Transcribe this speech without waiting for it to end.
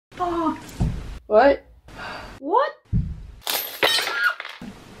Oh. What? What?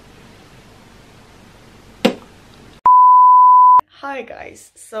 Hi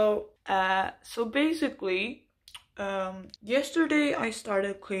guys. So basically, yesterday I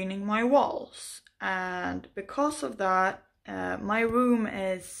started cleaning my walls, and because of that, my room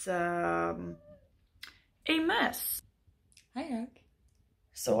is a mess. Hi, Eric.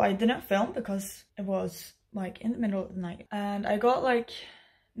 So I didn't film because it was like in the middle of the night, and I got like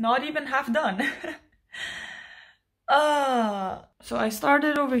not even half done. So I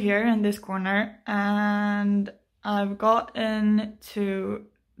started over here in this corner, and I've gotten to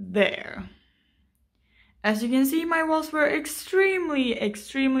there. As you can see, my walls were extremely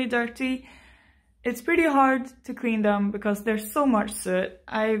dirty. It's pretty hard to clean them because there's so much soot.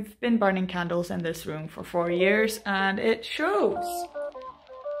 I've been burning candles in this room for 4 years, and it shows.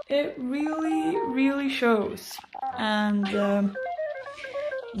 It really shows. And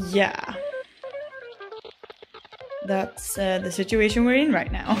yeah, that's the situation we're in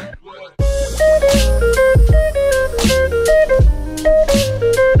right now.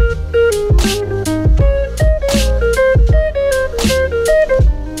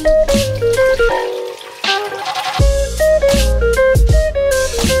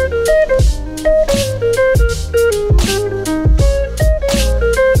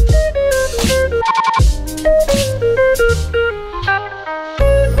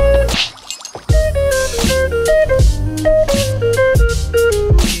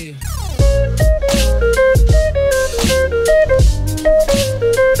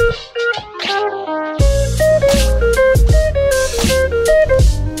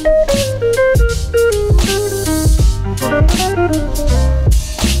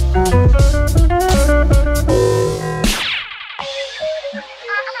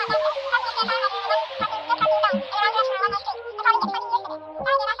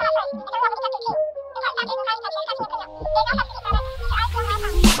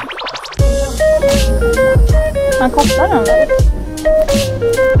 Man kopplar den där.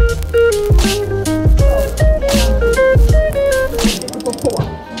 Gå på.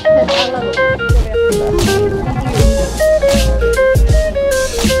 Alla då.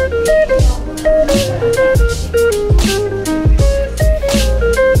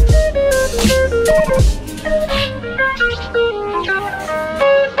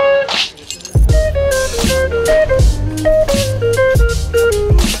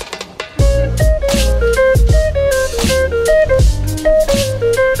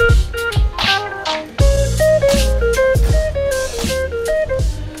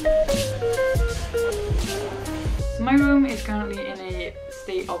 My room is currently in a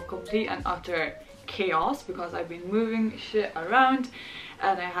state of complete and utter chaos because I've been moving shit around,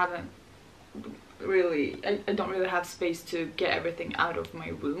 and I haven't really, I don't really have space to get everything out of my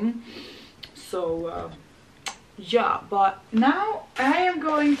room. So yeah, but now I am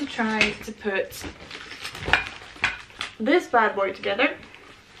going to try to put this bad boy together.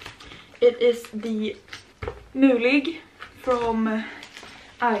 It is the Mulig from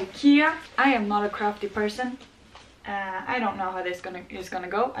IKEA. I am not a crafty person. I don't know how this is gonna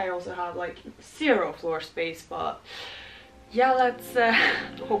go. I also have like 0 floor space, but yeah, let's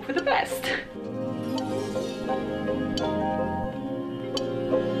hope for the best.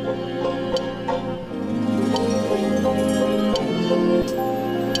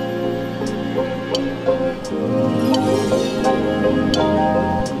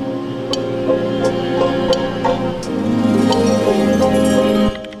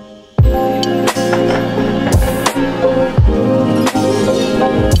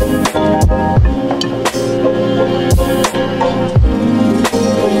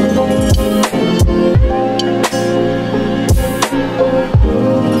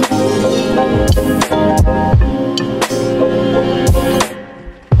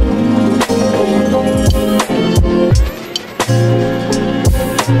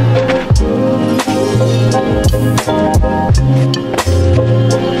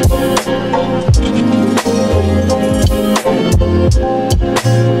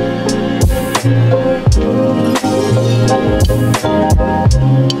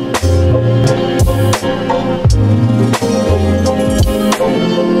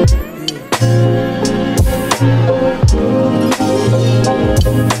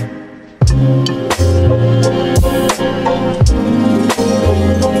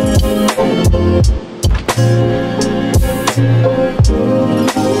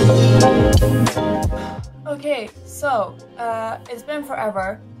 Okay, so it's been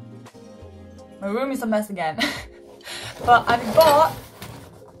forever. My room is a mess again. But I bought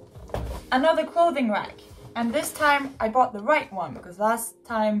another clothing rack. And this time I bought the right one because last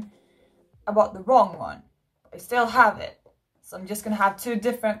time I bought the wrong one. I still have it. So I'm just gonna have 2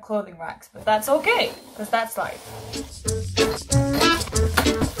 different clothing racks, but that's okay, because that's life.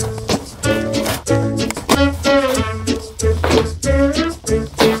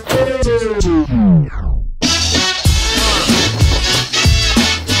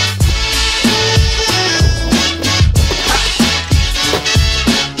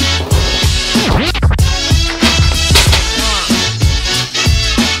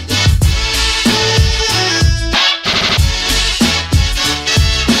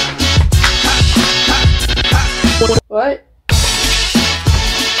 What?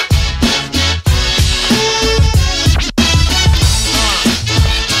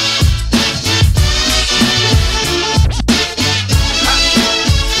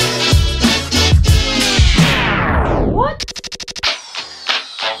 What?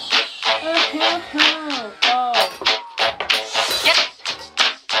 Oh.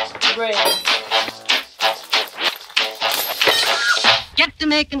 Great. Get to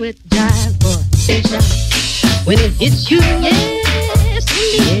making with jive, boy. When it hits you, yes,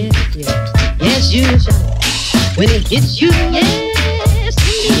 indeed, yes, you shall. When it hits you, yes,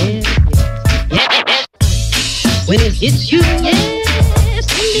 indeed, yes. When it hits you, yes,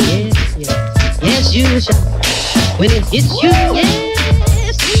 indeed, yes, you shall. When it hits you, yes,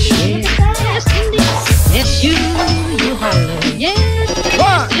 indeed, yes, you holler, yes,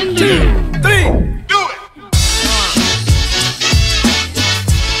 1, 2, 3.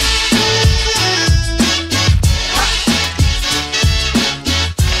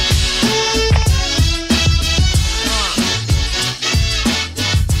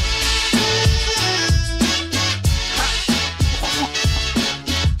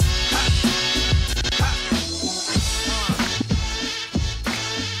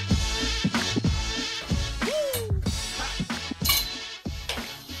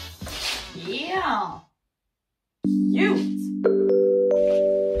 Yeah. Cute.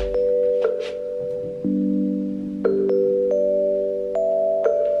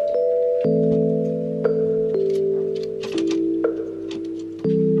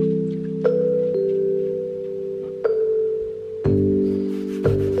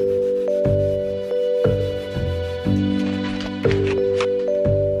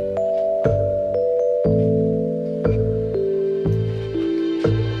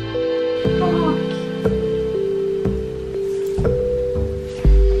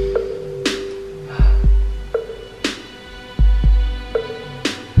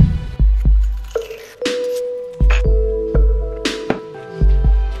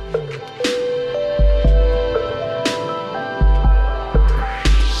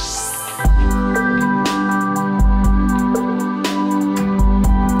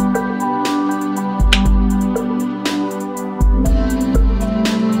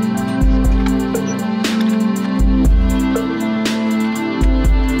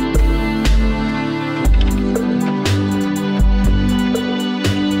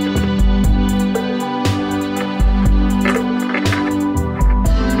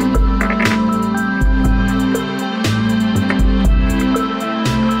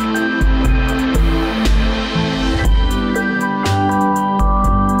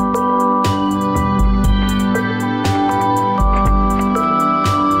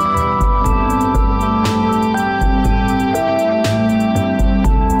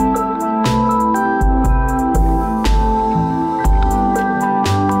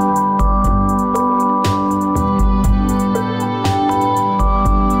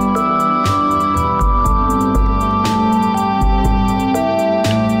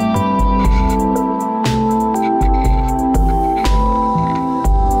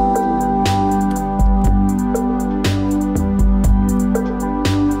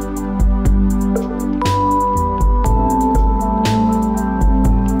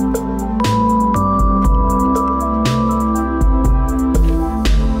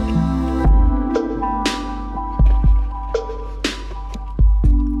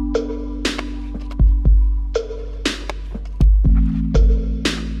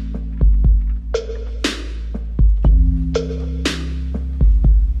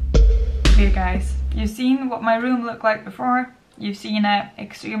 Guys, you've seen what my room looked like before. You've seen it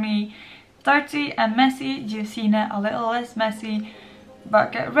extremely dirty and messy. You've seen it a little less messy,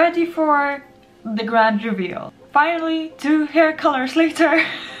 but get ready for the grand reveal. Finally, 2 hair colors later,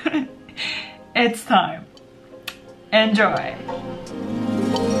 it's time. Enjoy.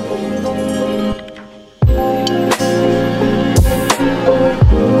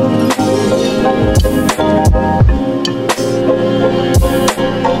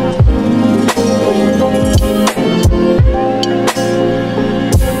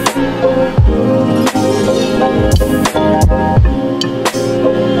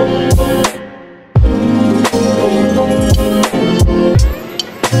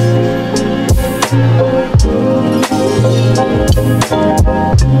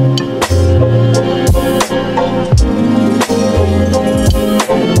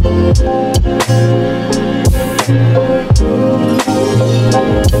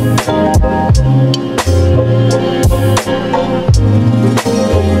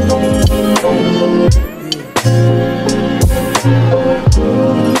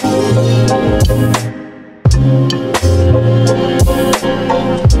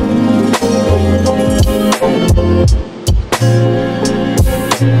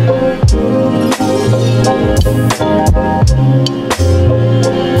 Boy,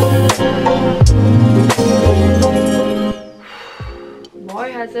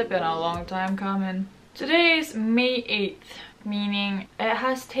 has it been a long time coming. Today is May 8th, meaning it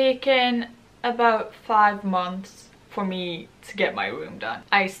has taken about 5 months for me to get my room done.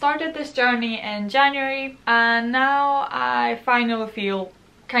 I started this journey in January and now I finally feel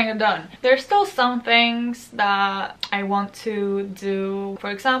kind of done. There's still some things that I want to do. For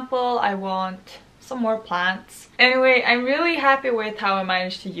example, I want some more plants. Anyway, I'm really happy with how I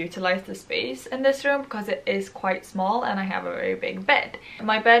managed to utilize the space in this room because it is quite small and I have a very big bed.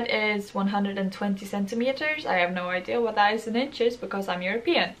 My bed is 120 centimeters. I have no idea what that is in inches because I'm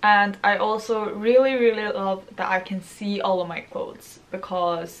European. And I also really love that I can see all of my clothes,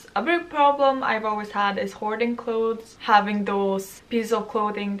 because a big problem I've always had is hoarding clothes, having those pieces of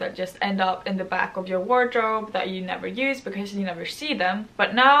clothing that just end up in the back of your wardrobe that you never use because you never see them.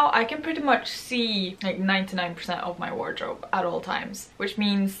 But now I can pretty much see like 99% of my wardrobe at all times, which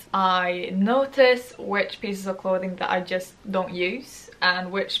means I notice which pieces of clothing that I just don't use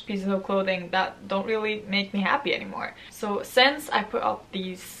and which pieces of clothing that don't really make me happy anymore. So since I put up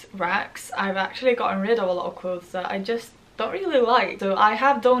these racks, I've actually gotten rid of a lot of clothes that I just don't really like. So I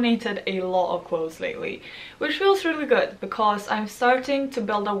have donated a lot of clothes lately, which feels really good because I'm starting to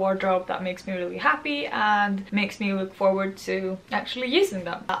build a wardrobe that makes me really happy and makes me look forward to actually using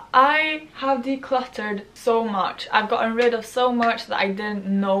them. I have decluttered so much. I've gotten rid of so much that I didn't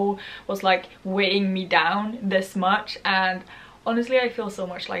know was like weighing me down this much, and honestly I feel so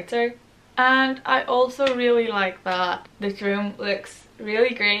much lighter. And I also really like that this room looks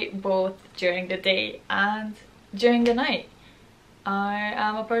really great both during the day and during the night. I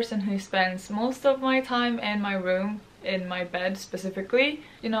am a person who spends most of my time in my room, in my bed specifically.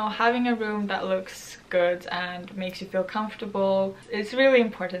 You know, having a room that looks good and makes you feel comfortable, it's really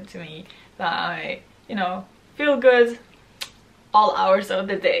important to me that I, you know, feel good all hours of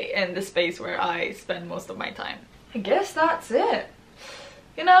the day in the space where I spend most of my time. I guess that's it.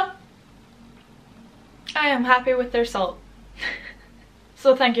 You know, I am happy with the result.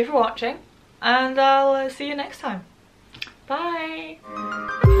 So thank you for watching, and I'll see you next time. Bye!